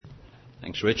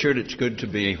Thanks, Richard. It's good to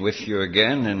be with you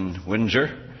again in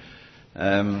Windsor.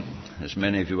 As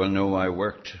many of you will know, I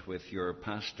worked with your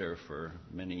pastor for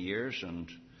many years and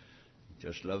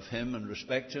just love him and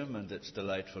respect him, and it's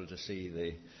delightful to see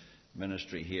the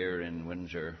ministry here in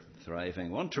Windsor thriving.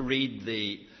 I want to read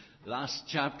the last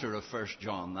chapter of 1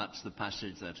 John. That's the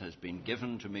passage that has been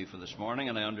given to me for this morning,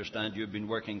 and I understand you've been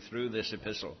working through this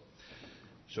epistle.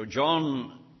 So 1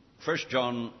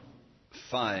 John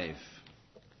 5.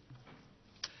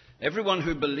 Everyone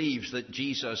who believes that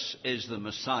Jesus is the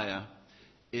Messiah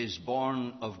is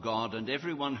born of God, and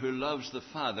everyone who loves the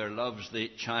Father loves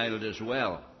the child as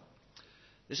well.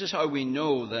 This is how we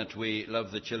know that we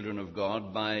love the children of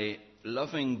God, by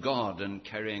loving God and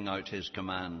carrying out His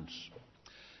commands.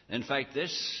 In fact,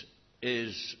 this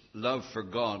is love for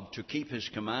God, to keep His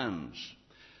commands.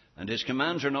 And His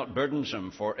commands are not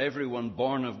burdensome, for everyone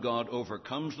born of God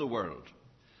overcomes the world.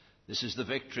 This is the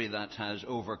victory that has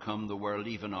overcome the world,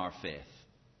 even our faith.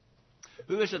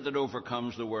 Who is it that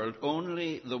overcomes the world?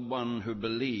 Only the one who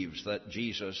believes that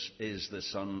Jesus is the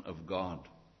Son of God.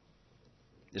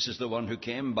 This is the one who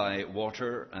came by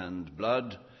water and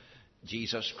blood,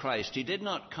 Jesus Christ. He did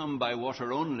not come by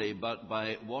water only, but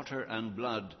by water and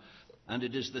blood. And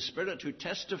it is the Spirit who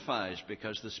testifies,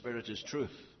 because the Spirit is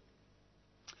truth.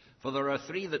 For there are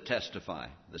three that testify: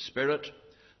 the Spirit,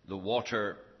 the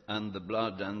water, and the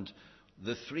blood, and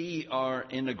the three are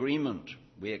in agreement.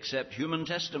 We accept human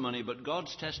testimony, but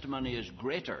God's testimony is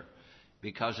greater,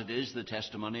 because it is the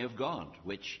testimony of God,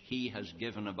 which He has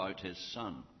given about His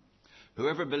Son.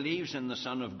 Whoever believes in the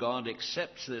Son of God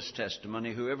accepts this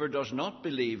testimony. Whoever does not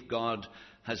believe God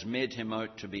has made him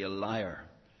out to be a liar,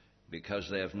 because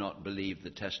they have not believed the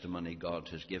testimony God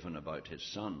has given about His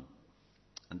Son.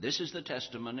 And this is the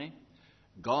testimony: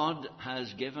 God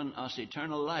has given us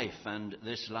eternal life, and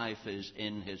this life is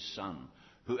in His Son.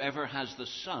 Whoever has the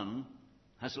Son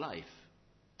has life.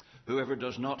 Whoever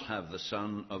does not have the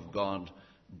Son of God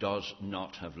does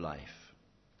not have life.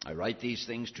 I write these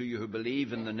things to you who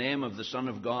believe in the name of the Son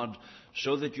of God,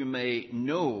 so that you may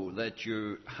know that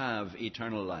you have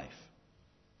eternal life.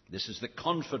 This is the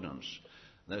confidence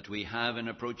that we have in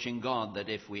approaching God, that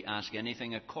if we ask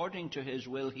anything according to His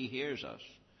will, He hears us.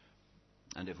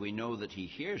 And if we know that He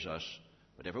hears us,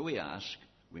 whatever we ask,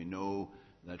 we know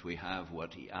that we have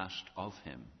what He asked of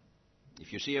Him.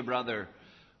 If you see a brother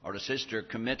or a sister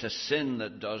commit a sin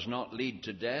that does not lead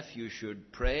to death, you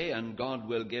should pray, and God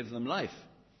will give them life.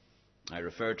 I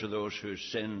refer to those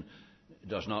whose sin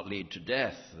does not lead to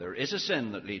death. There is a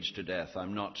sin that leads to death.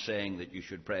 I'm not saying that you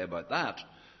should pray about that.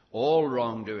 All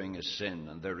wrongdoing is sin,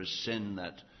 and there is sin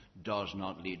that does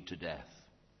not lead to death.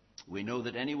 We know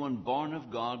that anyone born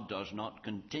of God does not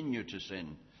continue to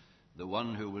sin. The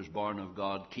one who was born of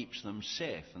God keeps them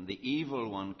safe, and the evil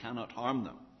one cannot harm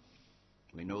them.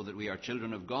 We know that we are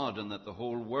children of God, and that the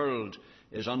whole world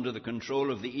is under the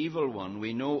control of the evil one.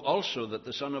 We know also that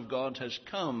the Son of God has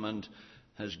come and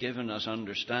has given us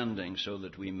understanding, so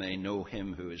that we may know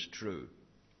Him who is true.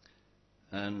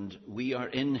 And we are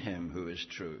in Him who is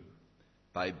true,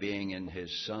 by being in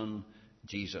His Son,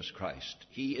 Jesus Christ.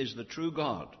 He is the true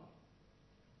God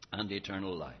and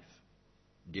eternal life.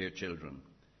 Dear children,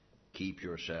 keep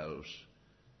yourselves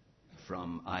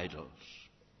from idols.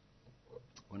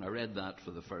 When I read that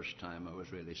for the first time, I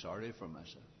was really sorry for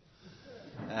myself.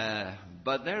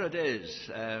 But there it is.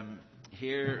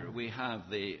 Here we have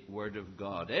the Word of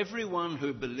God. Everyone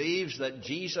who believes that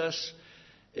Jesus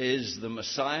is the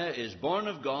Messiah is born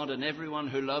of God, and everyone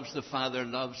who loves the Father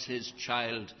loves His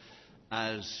child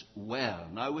as well.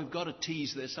 Now, we've got to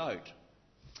tease this out.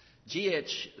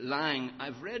 G.H. Lang,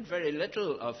 I've read very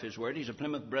little of his word. He's a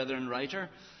Plymouth Brethren writer.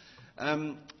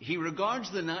 He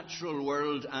regards the natural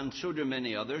world, and so do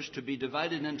many others, to be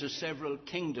divided into several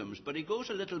kingdoms. But he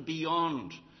goes a little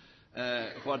beyond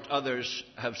what others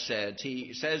have said.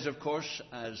 He says, of course,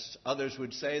 as others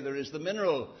would say, there is the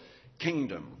mineral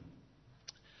kingdom.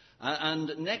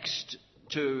 And next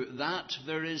to that,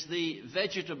 there is the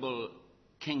vegetable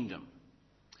kingdom.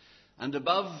 And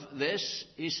above this,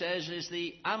 he says, is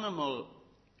the animal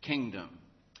kingdom,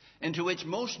 into which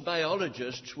most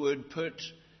biologists would put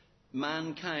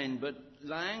mankind. But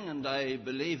Lang, and I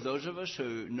believe those of us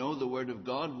who know the Word of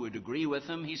God would agree with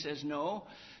him, he says no.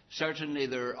 Certainly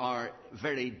there are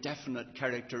very definite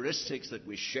characteristics that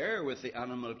we share with the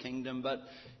animal kingdom, but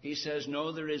he says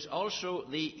no, there is also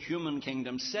the human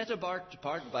kingdom, set apart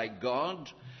by God,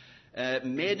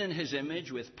 made in His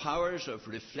image, with powers of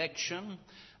reflection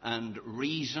and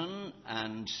reason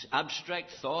and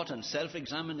abstract thought and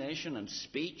self-examination and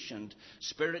speech and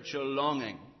spiritual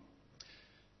longing.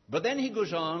 But then he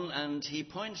goes on and he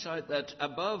points out that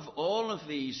above all of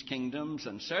these kingdoms,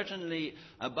 and certainly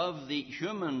above the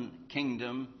human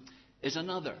kingdom, is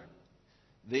another,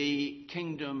 the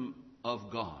kingdom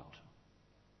of God.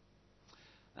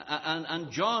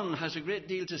 And John has a great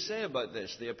deal to say about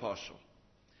this, the apostle.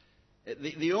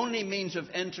 The only means of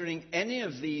entering any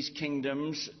of these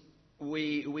kingdoms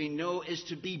we know is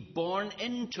to be born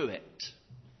into it.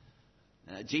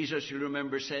 Jesus, you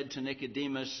remember, said to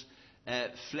Nicodemus,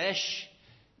 flesh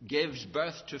gives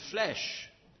birth to flesh,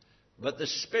 but the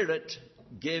Spirit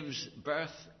gives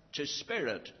birth to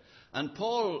spirit. And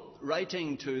Paul,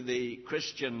 writing to the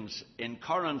Christians in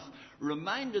Corinth,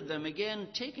 reminded them again,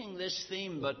 taking this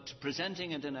theme but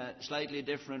presenting it in a slightly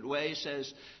different way,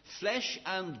 says, flesh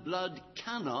and blood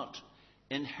cannot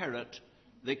inherit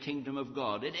the kingdom of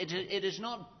God. It is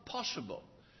not possible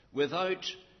without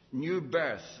new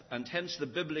birth, and hence the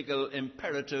biblical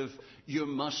imperative, you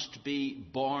must be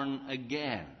born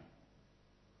again.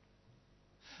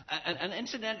 And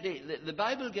incidentally, the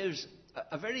Bible gives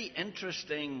a very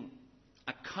interesting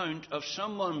account of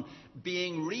someone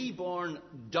being reborn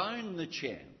down the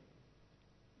chain.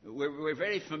 We're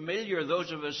very familiar,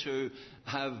 those of us who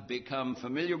have become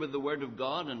familiar with the Word of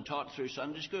God and taught through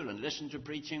Sunday school and listened to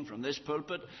preaching from this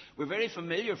pulpit, we're very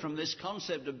familiar from this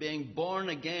concept of being born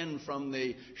again from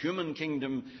the human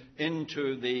kingdom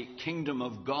into the kingdom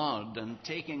of God and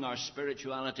taking our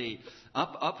spirituality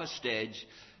up a stage.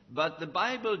 But the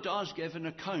Bible does give an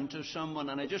account of someone,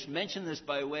 and I just mention this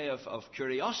by way of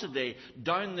curiosity,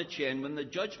 down the chain when the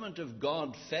judgment of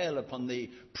God fell upon the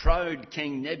proud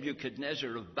King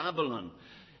Nebuchadnezzar of Babylon.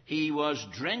 He was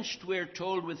drenched, we're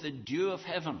told, with the dew of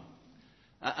heaven.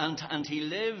 And he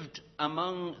lived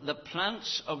among the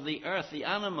plants of the earth, the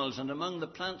animals, and among the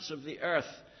plants of the earth.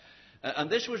 And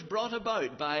this was brought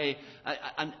about by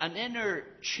an inner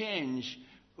change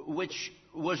which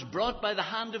was brought by the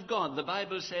hand of God. The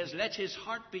Bible says, let his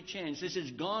heart be changed. This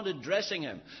is God addressing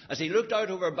him as he looked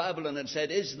out over Babylon and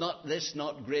said, is not this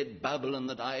not great Babylon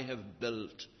that I have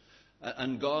built?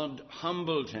 And God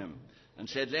humbled him and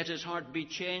said, let his heart be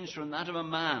changed from that of a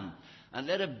man, and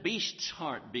let a beast's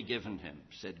heart be given him,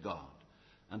 said God.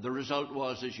 And the result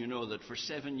was, as you know, that for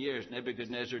 7 years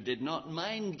Nebuchadnezzar did not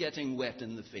mind getting wet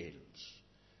in the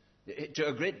fields. To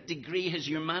a great degree his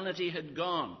humanity had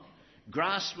gone.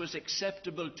 Grass was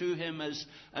acceptable to him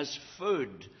as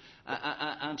food,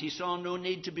 and he saw no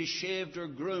need to be shaved or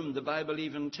groomed. The Bible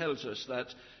even tells us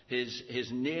that his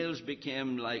nails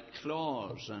became like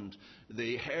claws, and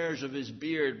the hairs of his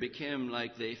beard became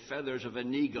like the feathers of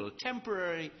an eagle.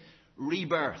 Temporary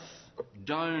rebirth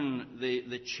down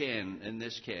the chain in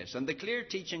this case. And the clear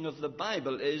teaching of the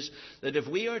Bible is that if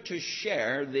we are to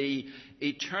share the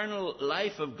eternal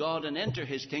life of God and enter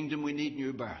his kingdom, we need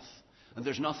new birth. And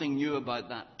there's nothing new about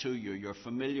that to you. You're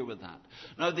familiar with that.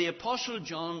 Now, the Apostle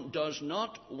John does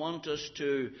not want us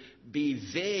to be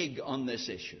vague on this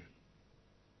issue.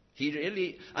 He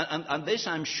really, and this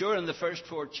I'm sure in the first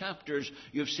 4 chapters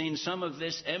you've seen some of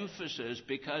this emphasis,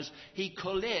 because he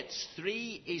collates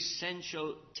 3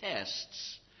 essential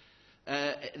tests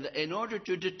in order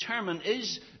to determine,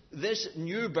 is this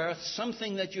new birth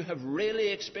something that you have really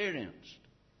experienced?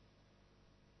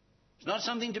 It's not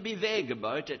something to be vague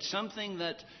about. It's something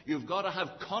that you've got to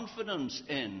have confidence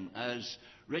in, as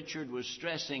Richard was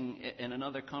stressing in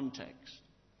another context.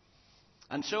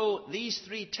 And so these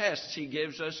 3 tests he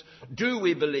gives us. Do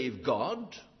we believe God?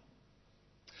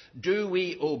 Do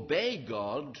we obey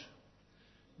God?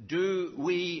 Do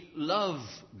we love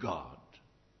God?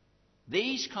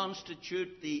 These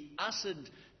constitute the acid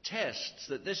tests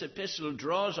that this epistle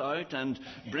draws out and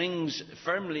brings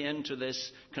firmly into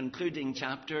this concluding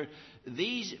chapter.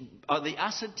 These are the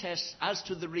acid tests as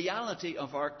to the reality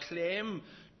of our claim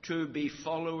to be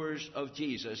followers of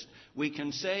Jesus. We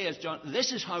can say, as John,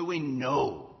 this is how we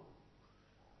know.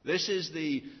 This is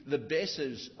the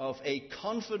basis of a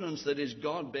confidence that is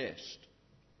God-based.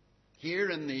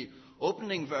 Here in the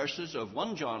opening verses of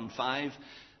 1 John 5,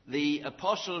 the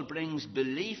apostle brings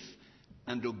belief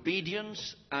and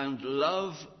obedience and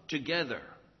love together.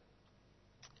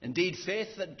 Indeed, faith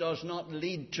that does not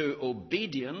lead to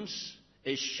obedience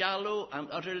is shallow and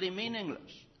utterly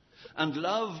meaningless. And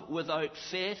love without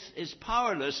faith is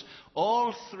powerless.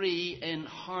 All 3 in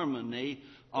harmony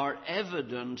are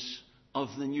evidence of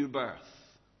the new birth.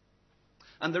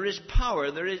 And there is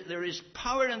power. There is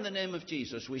power in the name of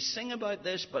Jesus. We sing about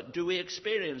this, but do we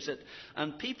experience it?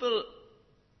 And people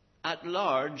at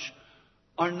large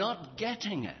are not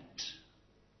getting it.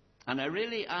 And I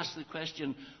really ask the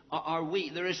question, are we?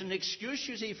 There is an excuse,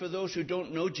 you see, for those who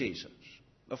don't know Jesus.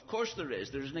 Of course there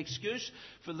is. There's an excuse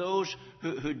for those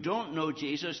who don't know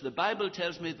Jesus. The Bible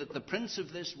tells me that the prince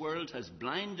of this world has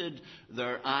blinded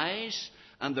their eyes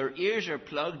and their ears are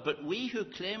plugged, but we who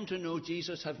claim to know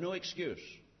Jesus have no excuse.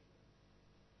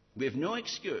 We have no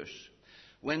excuse.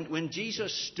 When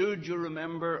Jesus stood, you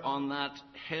remember, on that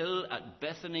hill at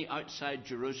Bethany outside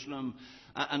Jerusalem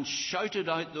and shouted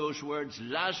out those words,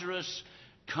 "Lazarus,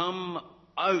 come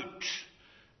out."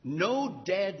 No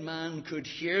dead man could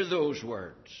hear those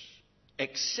words,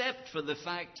 except for the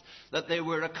fact that they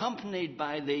were accompanied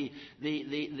by the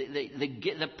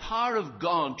power of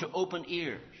God to open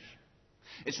ears.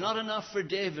 It's not enough for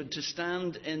David to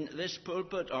stand in this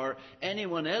pulpit or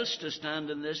anyone else to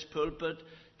stand in this pulpit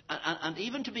and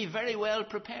even to be very well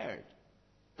prepared.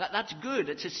 That's good,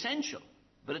 it's essential,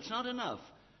 but it's not enough.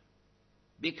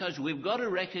 Because we've got to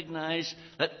recognize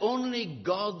that only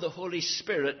God, the Holy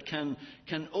Spirit, can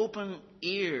open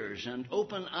ears and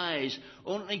open eyes.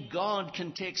 Only God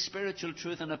can take spiritual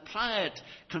truth and apply it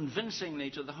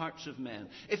convincingly to the hearts of men.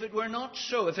 If it were not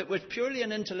so, if it was purely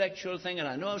an intellectual thing, and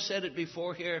I know I've said it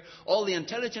before here, all the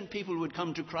intelligent people would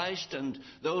come to Christ and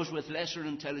those with lesser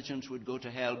intelligence would go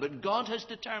to hell. But God has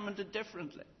determined it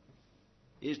differently.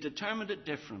 He has determined it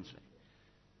differently.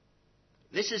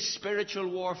 This is spiritual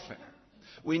warfare.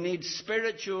 We need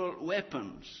spiritual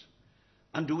weapons.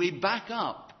 And do we back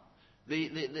up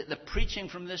the preaching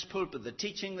from this pulpit, the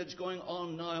teaching that's going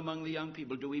on now among the young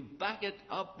people? Do we back it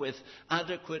up with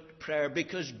adequate prayer?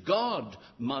 Because God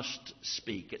must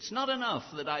speak. It's not enough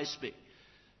that I speak.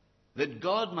 That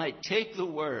God might take the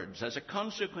words as a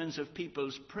consequence of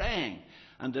people's praying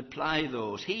and apply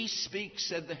those. He speaks,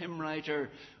 said the hymn writer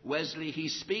Wesley, he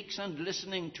speaks, and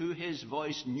listening to his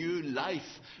voice, new life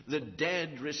the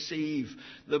dead receive.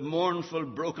 The mournful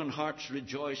broken hearts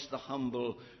rejoice, the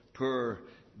humble poor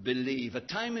believe. A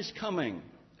time is coming,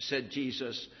 said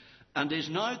Jesus, and is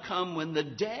now come when the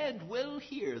dead will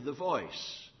hear the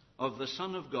voice of the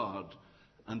Son of God,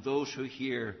 and those who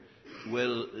hear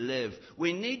will live.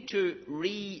 We need to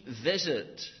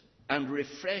revisit and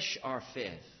refresh our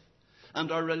faith and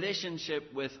our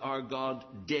relationship with our God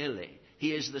daily.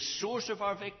 He is the source of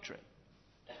our victory.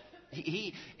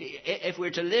 If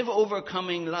we're to live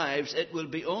overcoming lives, it will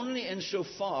be only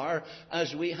insofar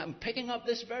as I'm picking up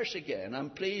this verse again. I'm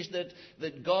pleased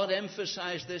that God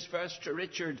emphasized this verse to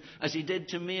Richard as he did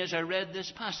to me as I read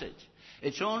this passage.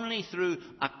 It's only through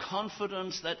a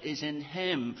confidence that is in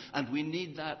Him, and we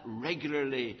need that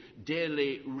regularly,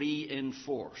 daily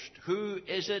reinforced. Who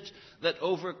is it that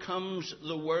overcomes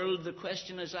the world, the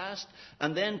question is asked,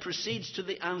 and then proceeds to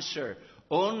the answer.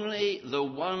 Only the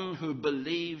one who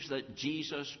believes that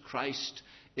Jesus Christ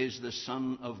is the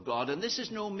Son of God. And this is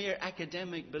no mere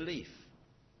academic belief.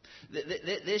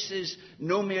 This is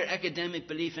no mere academic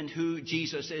belief in who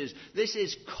Jesus is. This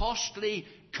is costly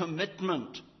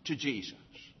commitment to Jesus.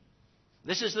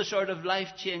 This is the sort of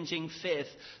life-changing faith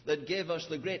that gave us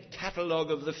the great catalogue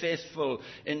of the faithful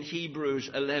in Hebrews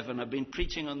 11. I've been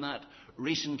preaching on that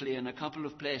recently in a couple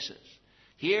of places.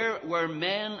 Here were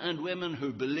men and women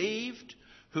who believed,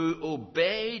 who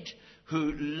obeyed,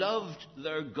 who loved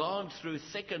their God through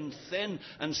thick and thin,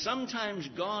 and sometimes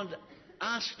God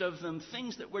asked of them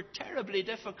things that were terribly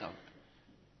difficult.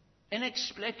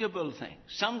 Inexplicable things.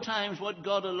 Sometimes what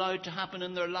God allowed to happen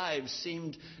in their lives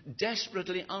seemed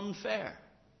desperately unfair.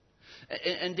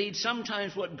 Indeed,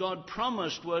 sometimes what God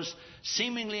promised was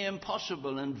seemingly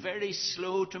impossible and very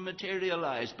slow to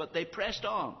materialize, but they pressed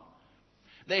on.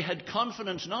 They had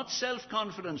confidence, not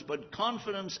self-confidence, but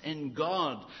confidence in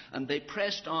God, and they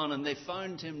pressed on, and they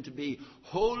found Him to be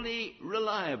wholly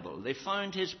reliable. They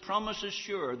found His promises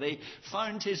sure. They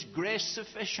found His grace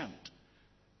sufficient.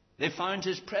 They found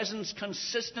His presence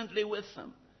consistently with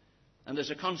them. And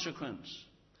as a consequence,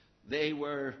 they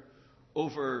were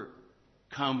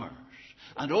overcomers.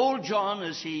 And old John,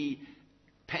 as he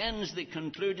pens the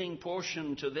concluding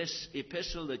portion to this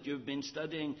epistle that you've been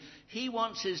studying, he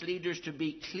wants his leaders to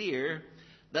be clear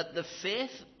that the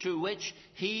faith to which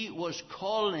he was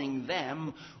calling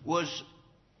them was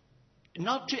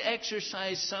not to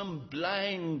exercise some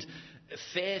blind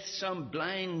faith, some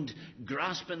blind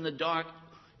grasp in the dark.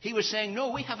 He was saying,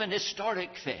 no, we have an historic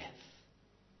faith.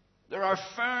 There are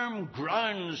firm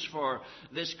grounds for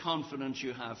this confidence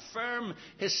you have. Firm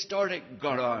historic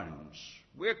grounds.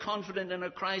 We're confident in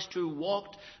a Christ who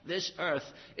walked this earth.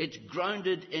 It's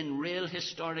grounded in real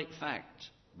historic fact.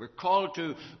 We're called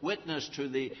to witness to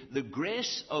the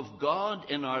grace of God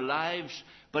in our lives,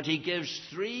 but He gives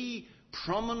three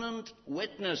prominent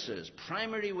witnesses,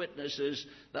 primary witnesses,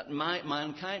 that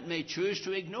mankind may choose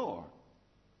to ignore.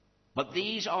 But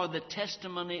these are the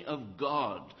testimony of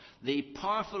God, the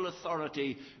powerful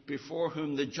authority before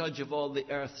whom the judge of all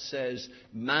the earth says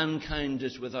mankind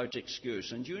is without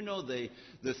excuse. And you know the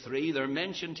three, they're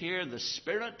mentioned here: the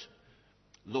Spirit,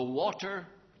 the water,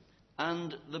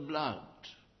 and the blood.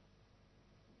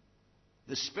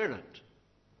 The Spirit.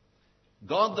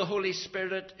 God the Holy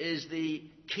Spirit is the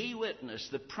key witness,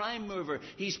 the prime mover.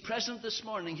 He's present this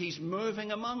morning. He's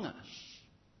moving among us.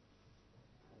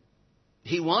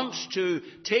 He wants to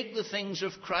take the things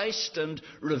of Christ and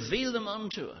reveal them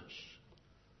unto us.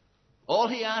 All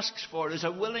he asks for is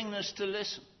a willingness to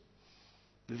listen.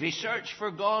 If we search for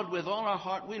God with all our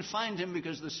heart, we'll find him,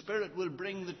 because the Spirit will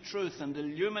bring the truth and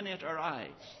illuminate our eyes.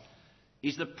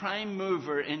 He's the prime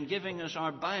mover in giving us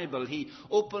our Bible. He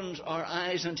opens our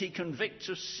eyes and he convicts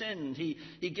of sin.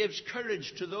 He gives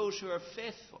courage to those who are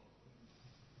faithful.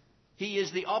 He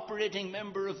is the operating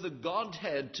member of the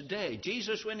Godhead today.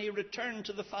 Jesus, when he returned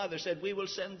to the Father, said, we will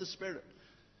send the Spirit.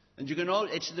 And you can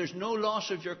there's no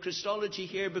loss of your Christology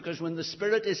here, because when the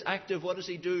Spirit is active, what does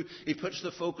he do? He puts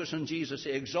the focus on Jesus.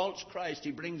 He exalts Christ.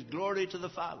 He brings glory to the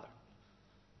Father.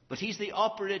 But he's the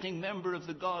operating member of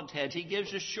the Godhead. He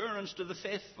gives assurance to the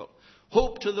faithful,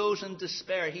 hope to those in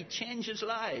despair. He changes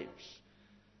lives.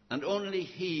 And only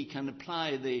he can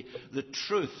apply the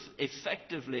truth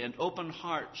effectively and open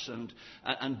hearts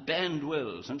and bend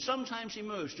wills. And sometimes he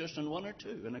moves just in one or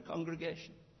two in a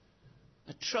congregation.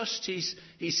 I trust he's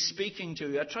speaking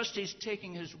to you. I trust he's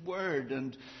taking his word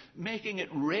and making it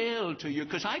real to you,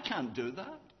 because I can't do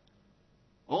that.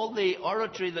 All the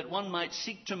oratory that one might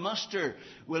seek to muster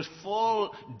will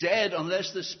fall dead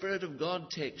unless the Spirit of God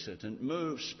takes it and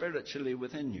moves spiritually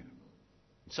within you.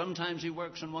 Sometimes he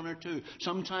works on one or two.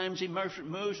 Sometimes he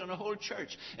moves on a whole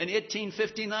church. In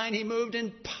 1859, he moved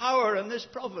in power in this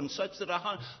province, such that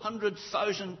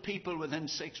 100,000 people within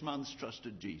 6 months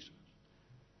trusted Jesus.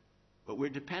 But we're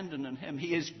dependent on him.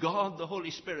 He is God, the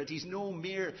Holy Spirit. He's no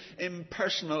mere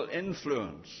impersonal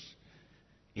influence.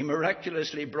 He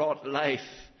miraculously brought life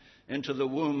into the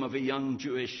womb of a young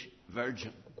Jewish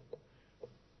virgin.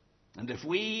 And if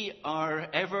we are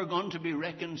ever going to be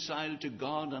reconciled to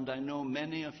God, and I know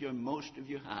many of you, most of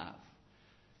you have,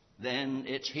 then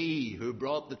it's he who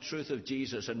brought the truth of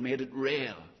Jesus and made it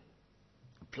real,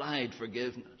 applied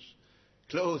forgiveness,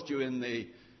 clothed you in the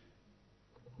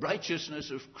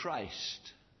righteousness of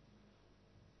Christ,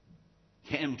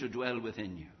 came to dwell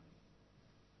within you.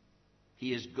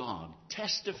 He is God,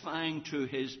 testifying to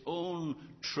his own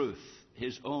truth,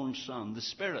 his own Son, the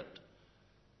Spirit.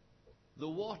 The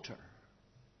water.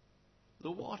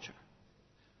 The water.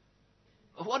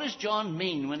 What does John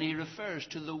mean when he refers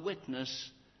to the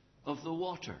witness of the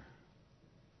water?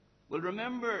 Well,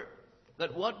 remember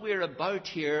that what we're about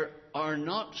here are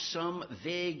not some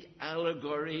vague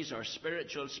allegories or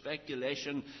spiritual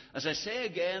speculation. As I say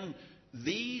again,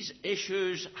 these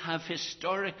issues have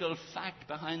historical fact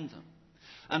behind them.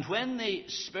 And when the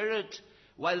Spirit,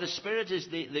 while the Spirit is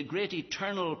the great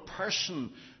eternal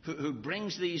person who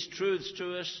brings these truths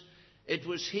to us, it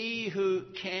was he who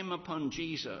came upon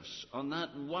Jesus on that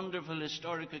wonderful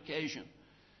historic occasion.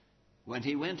 When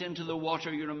he went into the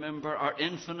water, you remember, our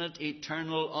infinite,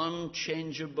 eternal,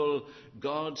 unchangeable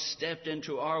God stepped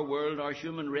into our world, our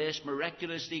human race,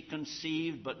 miraculously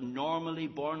conceived but normally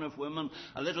born of women.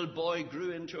 A little boy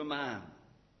grew into a man,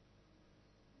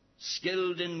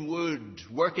 skilled in wood,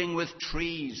 working with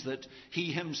trees that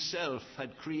he himself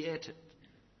had created.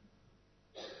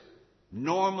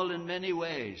 Normal in many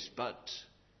ways, but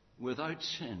without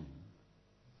sin.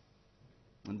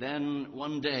 And then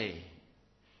one day,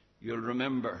 you'll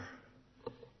remember,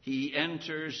 he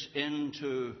enters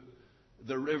into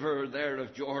the river there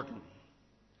of Jordan.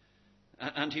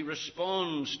 And he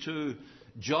responds to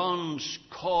John's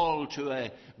call to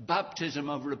a baptism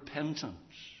of repentance.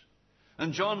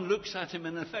 And John looks at him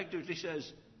and effectively says,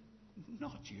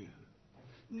 not you.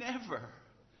 Never.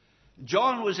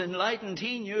 John was enlightened.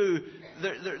 He knew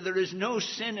there is no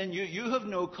sin in you. You have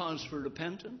no cause for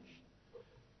repentance.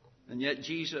 And yet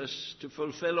Jesus, to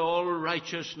fulfill all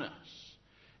righteousness,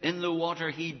 in the water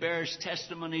he bears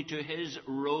testimony to his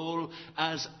role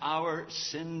as our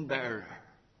sin bearer,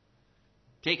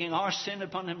 taking our sin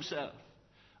upon himself.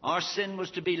 Our sin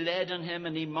was to be laid on him,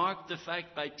 and he marked the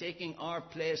fact by taking our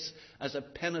place as a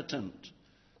penitent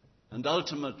and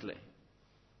ultimately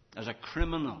as a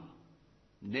criminal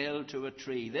nailed to a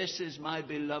tree. This is my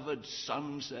beloved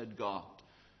Son, said God.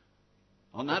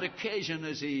 On that occasion,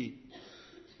 as he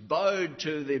bowed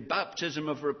to the baptism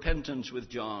of repentance with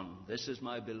John, this is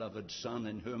my beloved Son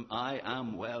in whom I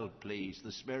am well pleased.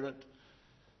 The Spirit,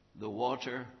 the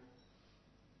water,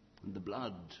 and the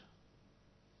blood.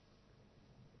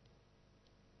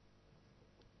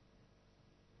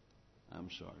 I'm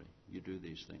sorry. You do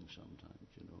these things sometimes,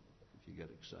 if you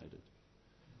get excited.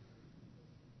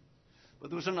 But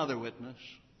there was another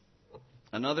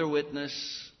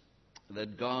witness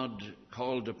that God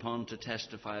called upon to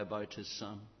testify about his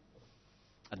Son.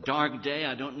 A dark day,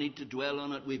 I don't need to dwell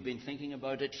on it. We've been thinking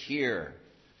about it here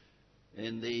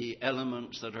in the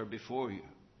elements that are before you.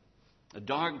 A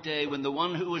dark day when the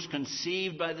one who was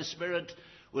conceived by the Spirit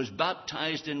was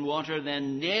baptized in water,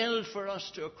 then nailed for us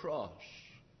to a cross.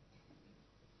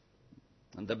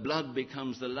 And the blood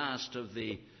becomes the last of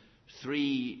the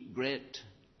three great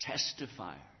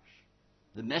testifiers.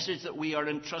 The message that we are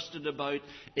entrusted about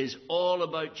is all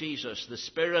about Jesus. The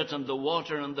Spirit and the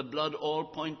water and the blood all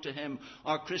point to him.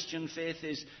 Our Christian faith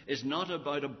is not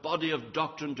about a body of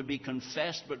doctrine to be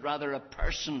confessed, but rather a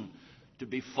person to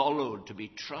be followed, to be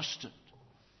trusted.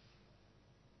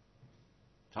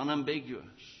 It's unambiguous.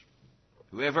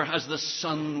 Whoever has the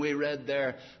Son, we read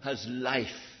there, has life.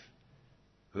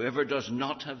 Whoever does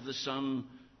not have the Son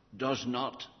does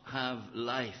not have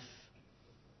life.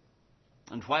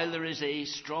 And while there is a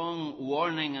strong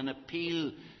warning and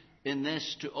appeal in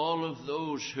this to all of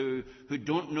those who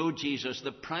don't know Jesus,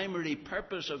 the primary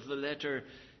purpose of the letter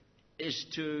is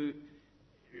to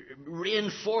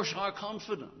reinforce our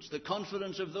confidence, the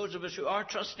confidence of those of us who are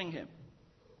trusting him.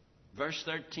 Verse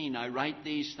 13, I write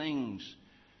these things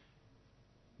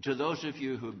to those of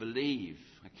you who believe.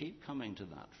 I keep coming to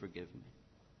that, forgive me.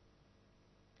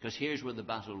 Because here's where the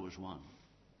battle was won,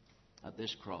 at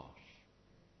this cross.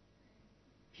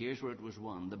 Here's where it was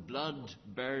won. The blood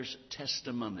bears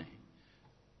testimony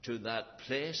to that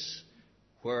place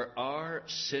where our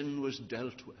sin was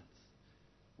dealt with,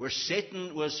 where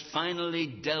Satan was finally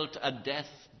dealt a death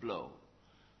blow.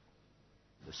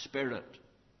 The Spirit,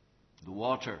 the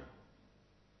water,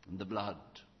 and the blood.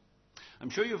 I'm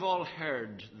sure you've all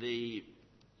heard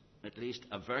at least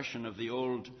a version of the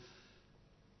old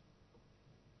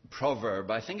proverb.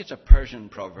 I think it's a Persian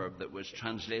proverb that was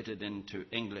translated into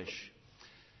English.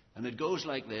 And it goes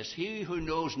like this: he who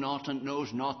knows not and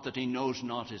knows not that he knows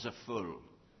not is a fool.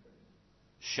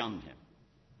 Shun him.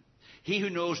 He who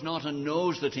knows not and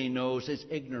knows that he knows is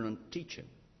ignorant. Teach him.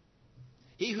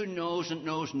 He who knows and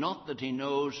knows not that he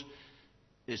knows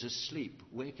is asleep.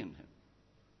 Waken him.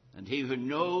 And he who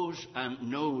knows and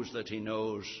knows that he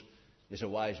knows is a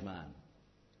wise man.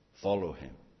 Follow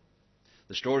him.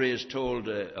 The story is told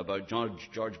about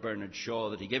George Bernard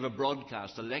Shaw that he gave a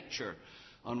broadcast, a lecture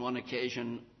on one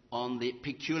occasion on the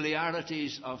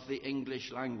peculiarities of the English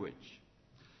language,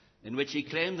 in which he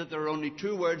claimed that there are only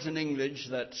two words in English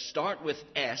that start with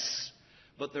S,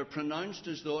 but they're pronounced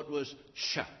as though it was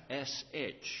sh,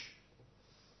 S-H.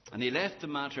 And he left the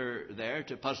matter there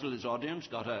to puzzle his audience,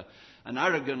 got an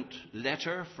arrogant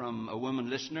letter from a woman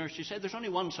listener. She said there's only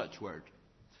one such word,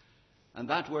 and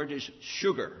that word is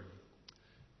sugar.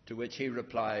 To which he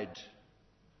replied,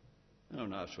 "Oh,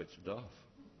 no, I've switched it off.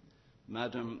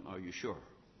 Madam, are you sure?"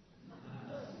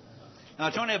 Now,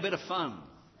 it's only a bit of fun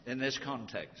in this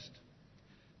context.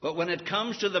 But when it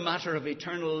comes to the matter of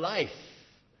eternal life,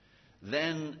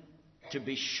 then to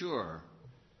be sure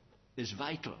is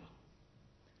vital.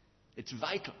 It's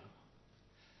vital.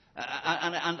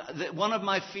 And one of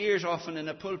my fears often in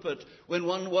a pulpit, when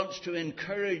one wants to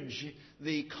encourage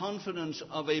the confidence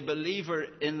of a believer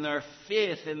in their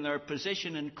faith, in their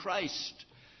position in Christ,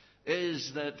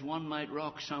 is that one might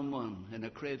rock someone in a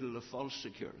cradle of false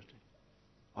security.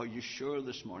 Are you sure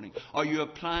this morning? Are you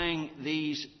applying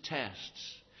these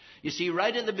tests? You see,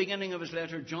 right at the beginning of his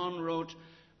letter, John wrote,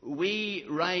 we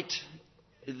write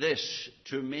this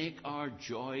to make our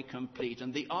joy complete.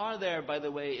 And the R there, by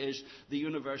the way, is the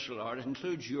universal R. It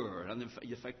includes your. And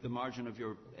in fact, the margin of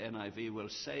your NIV will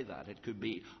say that. It could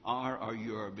be our or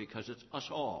your, because it's us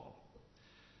all.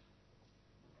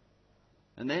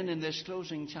 And then in this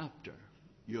closing chapter,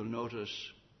 you'll notice,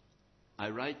 I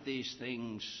write these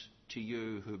things to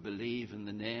you who believe in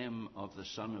the name of the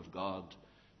Son of God,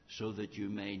 so that you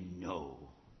may know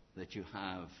that you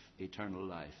have eternal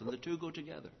life. And the two go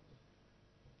together.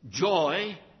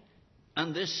 Joy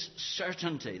and this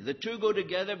certainty. The two go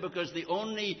together because the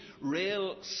only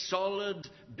real solid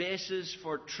basis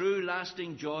for true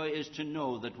lasting joy is to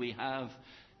know that we have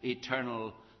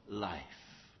eternal life.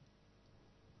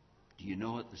 Do you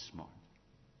know it this morning?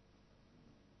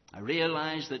 I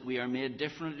realize that we are made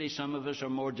differently. Some of us are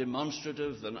more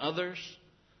demonstrative than others.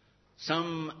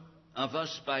 Some of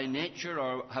us by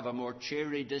nature have a more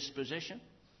cheery disposition.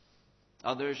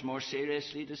 Others more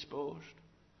seriously disposed.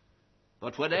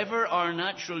 But whatever our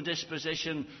natural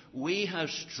disposition, we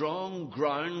have strong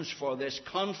grounds for this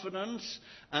confidence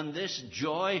and this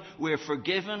joy. We're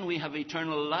forgiven. We have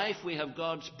eternal life. We have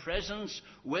God's presence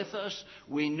with us.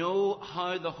 We know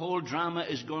how the whole drama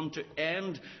is going to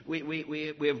end. We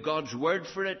have God's word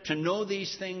for it. To know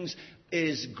these things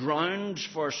is grounds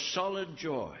for solid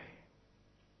joy.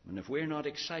 And if we're not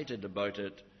excited about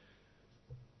it,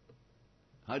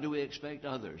 how do we expect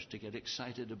others to get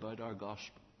excited about our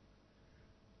gospel?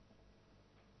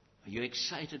 Are you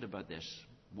excited about this?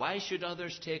 Why should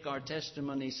others take our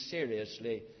testimony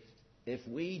seriously if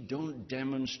we don't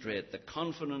demonstrate the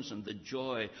confidence and the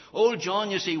joy? Old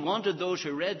John, you see, wanted those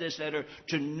who read this letter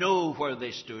to know where they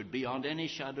stood beyond any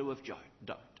shadow of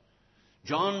doubt.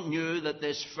 John knew that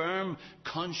this firm,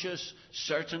 conscious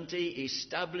certainty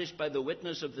established by the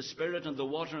witness of the Spirit and the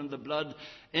water and the blood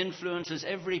influences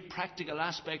every practical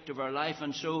aspect of our life.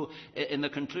 And so in the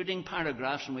concluding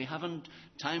paragraphs, and we haven't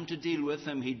time to deal with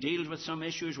them, he deals with some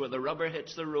issues where the rubber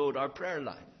hits the road. Our prayer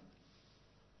life.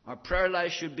 Our prayer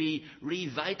life should be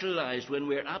revitalized when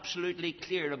we're absolutely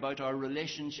clear about our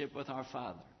relationship with our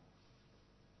Father.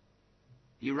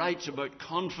 He writes about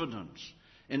confidence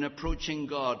in approaching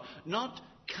God. Not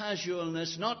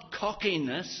casualness, not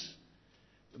cockiness,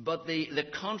 but the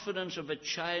confidence of a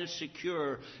child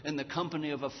secure in the company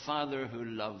of a Father who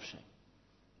loves him.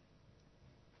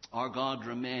 Our God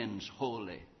remains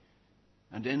holy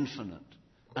and infinite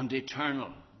and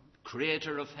eternal,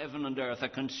 creator of heaven and earth, a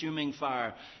consuming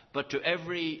fire. But to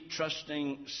every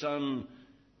trusting son,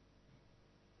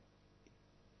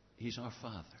 he's our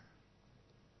Father.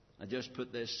 I just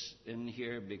put this in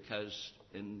here because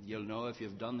you'll know if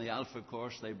you've done the Alpha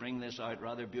course, they bring this out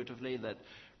rather beautifully, that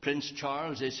Prince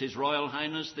Charles is His Royal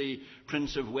Highness, the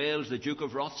Prince of Wales, the Duke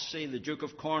of Rothesay, the Duke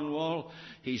of Cornwall.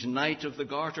 He's Knight of the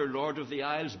Garter, Lord of the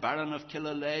Isles, Baron of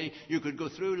Killalay. You could go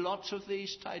through lots of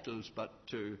these titles, but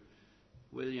to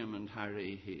William and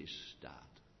Harry, he's Dad,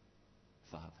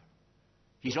 Father.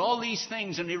 He's all these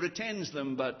things and he retains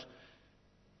them, but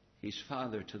he's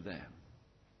Father to them.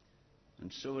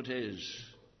 And so it is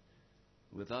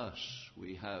with us.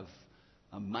 We have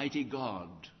a mighty God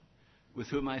with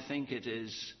whom I think it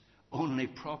is only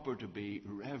proper to be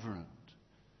reverent,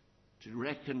 to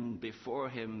reckon before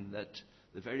him that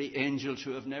the very angels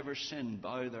who have never sinned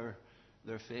bow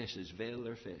their faces, veil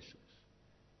their faces.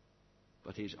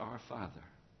 But he's our Father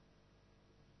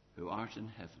who art in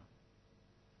heaven.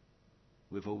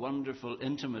 We have a wonderful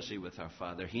intimacy with our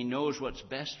Father. He knows what's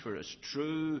best for us.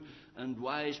 True and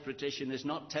wise petition is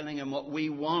not telling him what we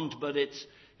want, but it's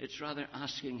rather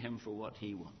asking him for what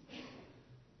he wants.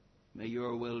 May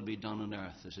your will be done on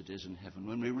earth as it is in heaven.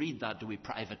 When we read that, do we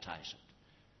privatize it?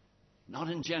 Not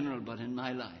in general, but in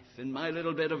my life, in my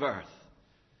little bit of earth.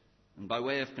 And by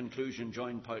way of conclusion,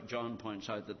 John points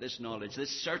out that this knowledge,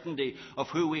 this certainty of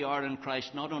who we are in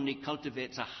Christ, not only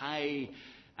cultivates a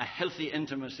healthy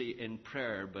intimacy in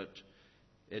prayer, but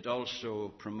it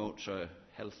also promotes a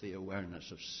healthy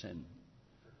awareness of sin.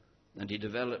 And he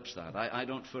develops that. I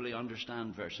don't fully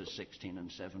understand verses 16 and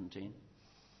 17.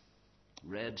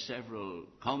 Read several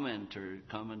commentaries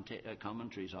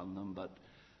on them, but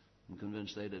I'm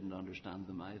convinced they didn't understand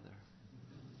them either.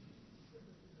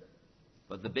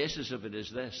 But the basis of it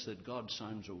is this, that God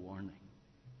sounds a warning.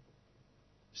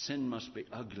 Sin must be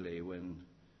ugly when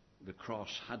the cross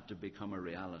had to become a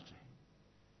reality.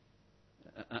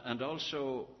 And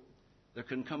also, there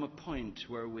can come a point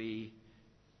where we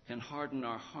can harden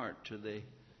our heart to the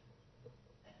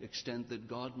extent that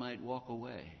God might walk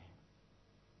away.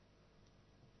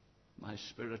 My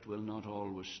spirit will not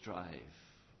always strive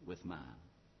with man.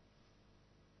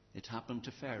 It happened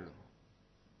to Pharaoh.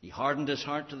 He hardened his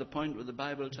heart to the point where the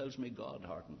Bible tells me God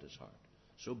hardened his heart.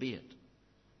 So be it.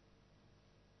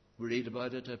 We read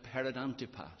about it at Herod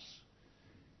Antipas.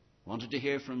 Wanted to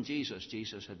hear from Jesus.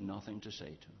 Jesus had nothing to say to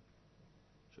him.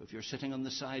 So if you're sitting on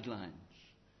the sidelines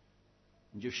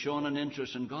and you've shown an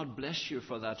interest, and God bless you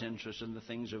for that interest in the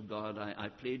things of God, I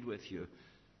plead with you,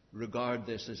 regard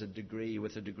this as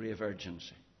with a degree of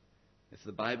urgency. If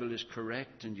the Bible is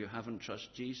correct and you haven't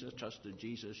trusted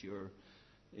Jesus, you're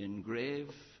in grave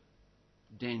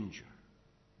danger.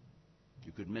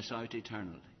 You could miss out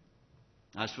eternally.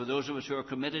 As for those of us who are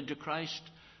committed to Christ,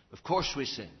 of course we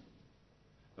sin.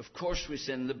 Of course we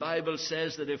sin. The Bible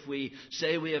says that if we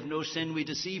say we have no sin, we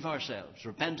deceive ourselves.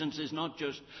 Repentance is not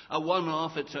just a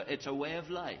one-off, it's a way of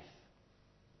life.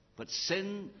 But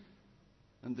sin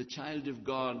and the child of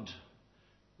God,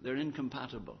 they're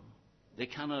incompatible. They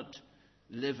cannot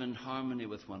live in harmony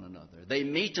with one another. They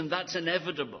meet and that's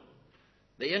inevitable.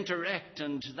 They interact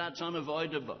and that's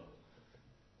unavoidable.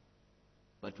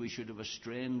 But we should have a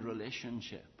strained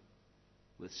relationship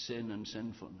with sin and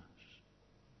sinfulness.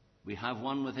 We have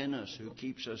one within us who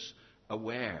keeps us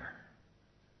aware.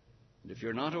 And if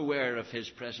you're not aware of his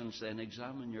presence, then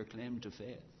examine your claim to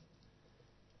faith.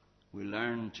 We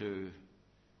learn to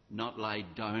not lie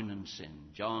down in sin.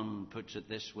 John puts it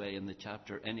this way in the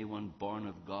chapter: anyone born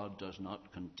of God does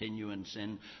not continue in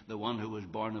sin. The one who is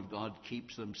born of God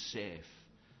keeps them safe,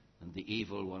 and the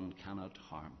evil one cannot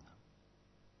harm them.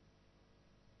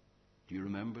 Do you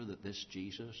remember that this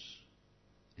Jesus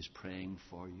is praying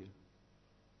for you?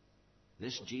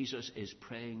 This Jesus is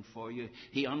praying for you.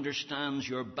 He understands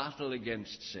your battle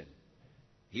against sin.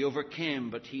 He overcame,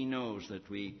 but he knows that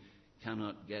we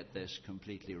cannot get this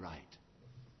completely right.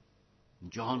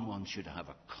 And John wants you to have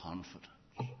a confidence.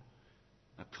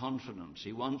 A confidence.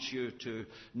 He wants you to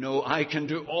know, I can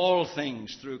do all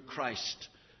things through Christ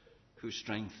who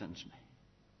strengthens me.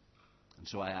 And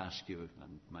so I ask you,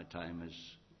 and my time is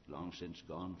long since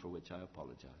gone, for which I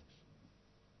apologize,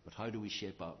 but how do we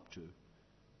shape up to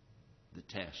the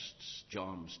tests,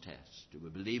 John's tests? Do we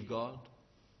believe God?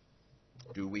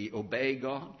 Do we obey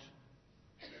God?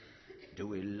 Do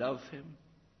we love him?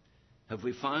 Have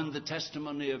we found the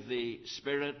testimony of the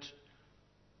Spirit,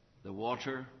 the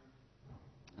water,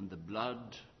 and the blood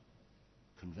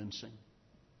convincing?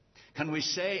 Can we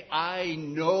say, I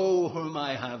know whom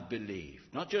I have believed?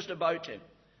 Not just about him.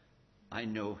 I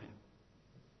know him.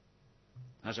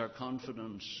 Has our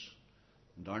confidence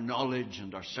and our knowledge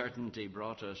and our certainty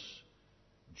brought us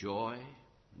joy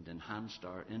and enhanced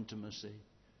our intimacy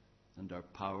and our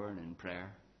power in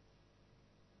prayer?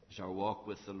 Is our walk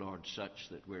with the Lord such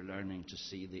that we're learning to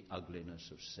see the ugliness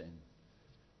of sin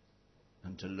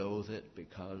and to loathe it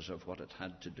because of what it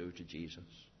had to do to Jesus?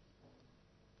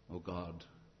 Oh God,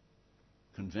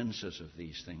 convince us of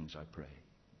these things, I pray.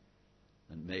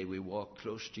 And may we walk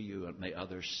close to you, and may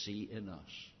others see in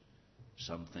us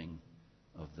something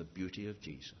of the beauty of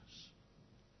Jesus.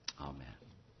 Amen.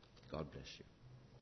 God bless you.